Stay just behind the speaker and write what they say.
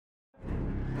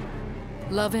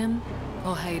Love him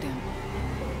or hate him,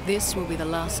 this will be the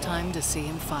last time to see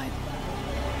him fight.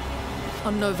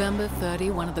 On November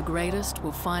 30, one of the greatest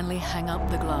will finally hang up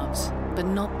the gloves, but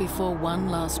not before one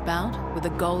last bout with the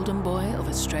golden boy of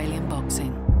Australian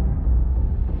boxing.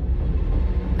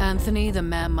 Anthony the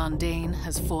Man Mundine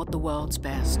has fought the world's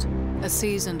best, a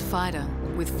seasoned fighter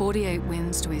with 48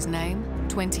 wins to his name,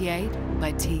 28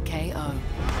 by TKO.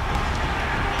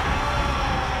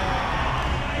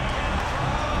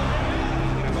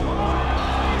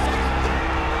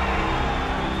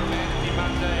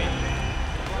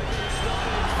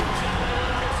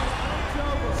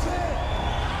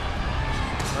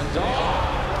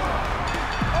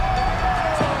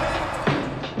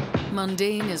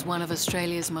 Mundine is one of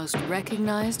Australia's most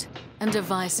recognised and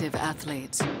divisive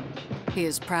athletes. He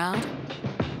is proud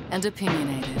and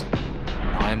opinionated.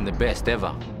 I am the best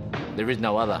ever. There is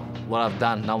no other. What I've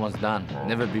done, no one's done.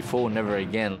 Never before, never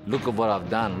again. Look at what I've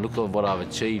done. Look at what I've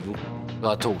achieved.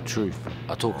 I talk truth.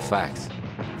 I talk facts.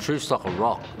 Truth's like a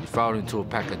rock. You throw it into a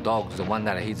pack of dogs, the one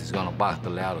that it hits is going to bark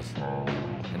the loudest.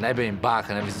 And they've been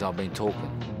barking ever since I've been talking.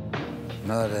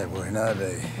 Another day, boy, another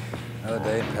day. Another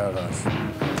day in paradise.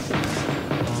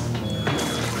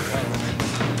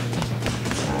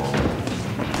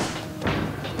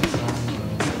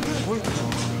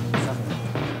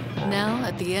 Now,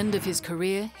 at the end of his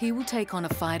career, he will take on a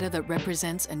fighter that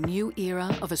represents a new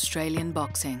era of Australian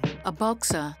boxing. A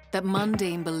boxer that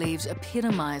Mundine believes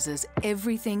epitomises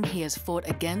everything he has fought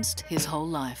against his whole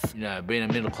life. You know, being a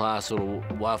middle-class sort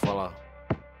of white fella,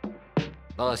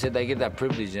 like I said, they get that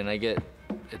privilege and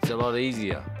it's a lot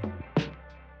easier.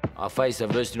 I faced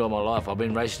adversity all my life. I've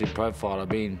been racially profiled. I've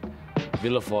been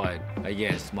vilified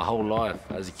against my whole life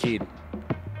as a kid.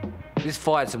 This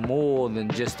fight's more than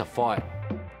just a fight.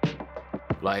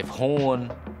 Like if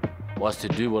Horn was to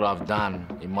do what I've done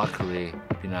in my career,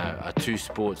 you know, a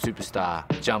two-sport superstar,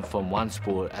 jump from one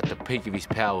sport at the peak of his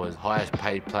powers, highest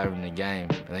paid player in the game,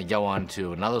 and then go on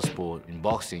to another sport in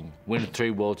boxing, win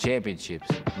 3 world championships.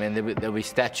 Man, there'll be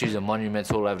statues and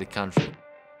monuments all over the country.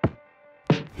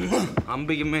 I'm a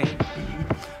bigger man.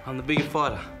 I'm the bigger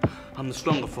fighter. I'm the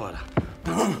stronger fighter.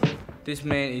 This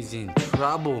man is in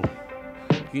trouble.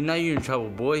 You know you're in trouble,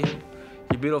 boy.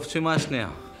 You bit off too much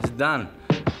now. It's done.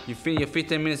 You finish your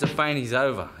 15 minutes of fame, he's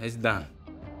over. It's done.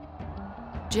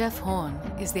 Jeff Horn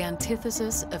is the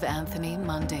antithesis of Anthony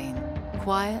Mundine.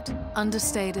 Quiet,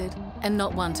 understated, and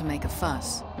not one to make a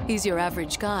fuss. He's your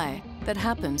average guy that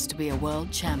happens to be a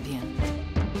world champion.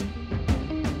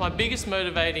 My biggest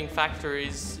motivating factor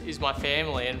is my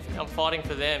family, and I'm fighting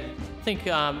for them. I think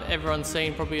everyone's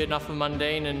seen probably enough of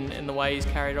Mundine and the way he's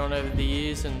carried on over the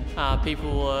years, and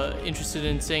people are interested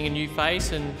in seeing a new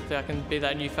face, and I can be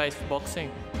that new face for boxing.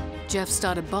 Jeff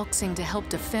started boxing to help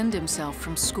defend himself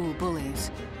from school bullies.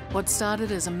 What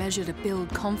started as a measure to build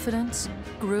confidence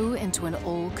grew into an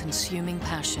all-consuming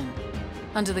passion.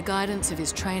 Under the guidance of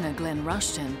his trainer, Glenn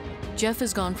Rushton, Jeff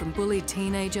has gone from bullied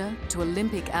teenager to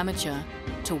Olympic amateur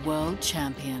to world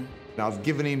champion. I've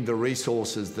given him the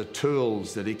resources, the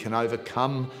tools that he can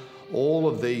overcome all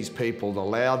of these people, the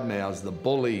loudmouths, the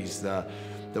bullies, that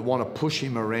want to push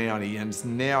him around. He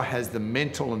now has the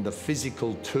mental and the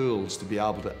physical tools to be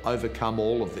able to overcome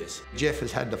all of this. Jeff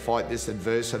has had to fight this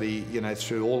adversity, you know,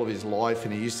 through all of his life,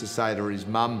 and he used to say to his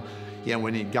mum, you know,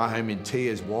 when he'd go home in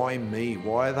tears, why me?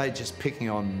 Why are they just picking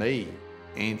on me?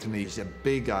 Anthony's a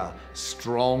bigger,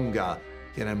 stronger,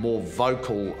 you know, more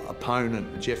vocal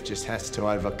opponent. Jeff just has to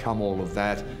overcome all of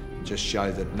that and just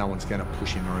show that no one's going to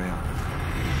push him around.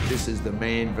 This is the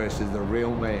man versus the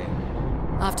real man.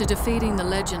 After defeating the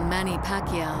legend Manny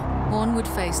Pacquiao, Horn would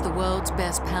face the world's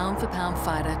best pound-for-pound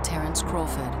fighter, Terence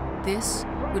Crawford. This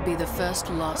would be the first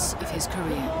loss of his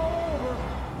career.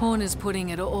 Horn is putting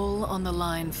it all on the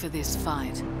line for this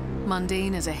fight.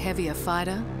 Mundine is a heavier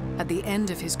fighter at the end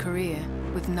of his career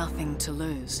with nothing to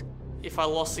lose. If I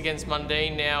lost against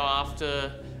Mundine now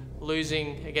after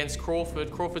losing against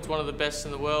Crawford, Crawford's one of the best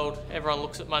in the world. Everyone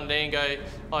looks at Mundine and go,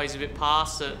 oh, he's a bit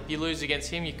past it. You lose against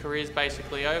him, your career's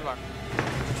basically over.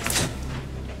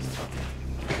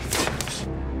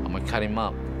 I'm gonna cut him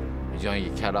up. He's gonna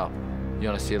get cut up. You're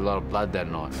gonna see a lot of blood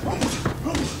that night.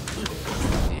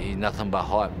 He's nothing but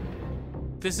hype.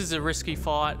 This is a risky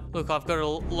fight. Look, I've got a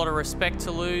lot of respect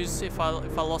to lose if I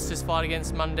lost this fight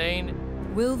against Mundine.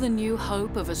 Will the new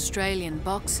hope of Australian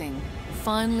boxing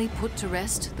finally put to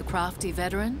rest the crafty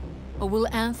veteran? Or will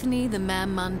Anthony the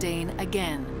Man Mundine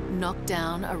again knock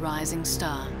down a rising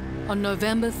star? On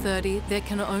November 30, there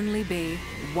can only be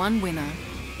one winner,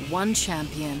 one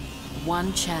champion,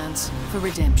 one chance for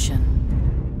redemption.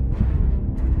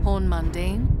 Horn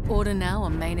Mundine, order now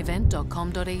on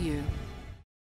mainevent.com.au.